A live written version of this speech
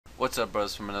What's up,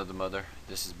 brothers from another mother?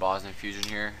 This is Bosnian Fusion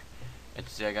here, and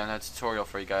today I got another tutorial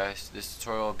for you guys. This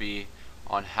tutorial will be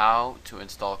on how to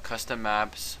install custom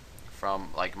maps from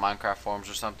like Minecraft forums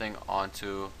or something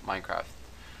onto Minecraft.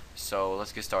 So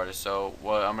let's get started. So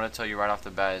what I'm going to tell you right off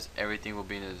the bat is everything will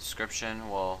be in the description.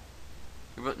 Well,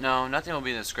 no, nothing will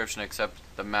be in the description except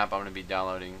the map I'm going to be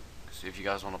downloading, so if you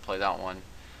guys want to play that one.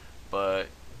 But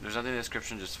there's nothing in the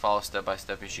description, just follow step by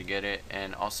step, you should get it.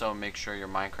 And also make sure your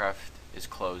Minecraft is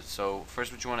closed. So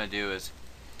first what you want to do is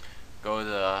go to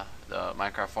the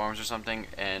Minecraft forums or something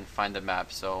and find the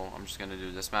map. So I'm just going to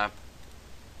do this map.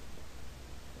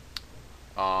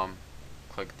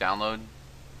 Click download,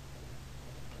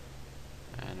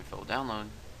 and if it will download,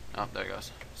 oh, there it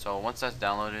goes. So once that's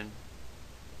downloaded,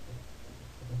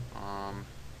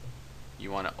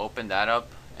 you want to open that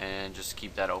up and just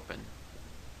keep that open,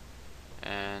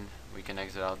 and we can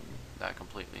exit out that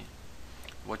completely.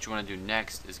 What you want to do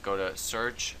next is go to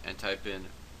search and type in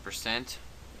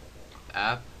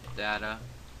 %app data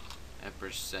and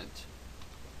 %,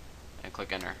 and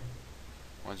click enter.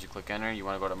 Once you click enter, you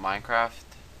want to go to Minecraft.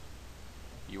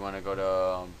 You want to go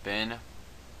to bin.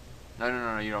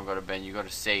 No, you don't go to bin, you go to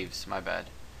saves, my bad.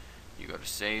 You go to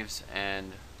saves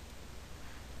and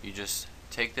you just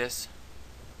take this,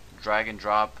 drag and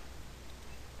drop,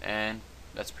 and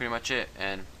that's pretty much it,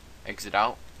 and exit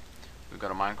out. We go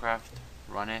to Minecraft,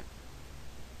 run it,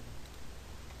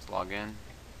 let's log in,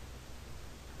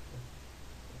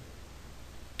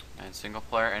 and single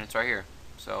player, and it's right here.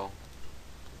 So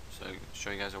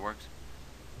show you guys it works.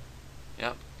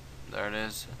 Yep, there it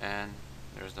is, and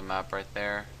there's the map right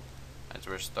there. That's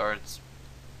where it starts.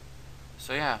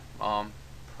 So yeah,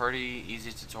 pretty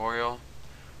easy tutorial.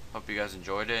 Hope you guys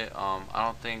enjoyed it.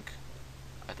 I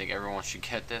think everyone should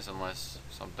get this unless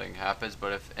something happens,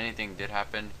 but if anything did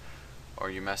happen or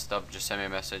you messed up, just send me a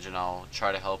message and I'll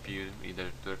try to help you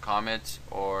either through the comments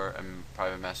or a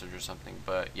private message or something.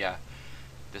 But yeah,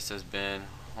 this has been,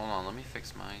 hold on, let me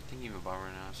fix my thingy bar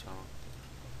right now. So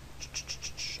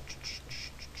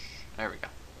there we go.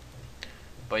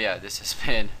 But yeah, this has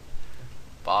been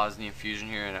Bosnian Fusion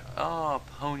here, and oh,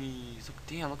 ponies, look,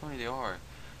 damn, look how many they are.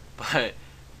 But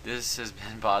this has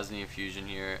been Bosnian Fusion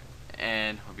here,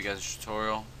 and hope you guys enjoyed the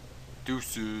tutorial.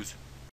 Deuces.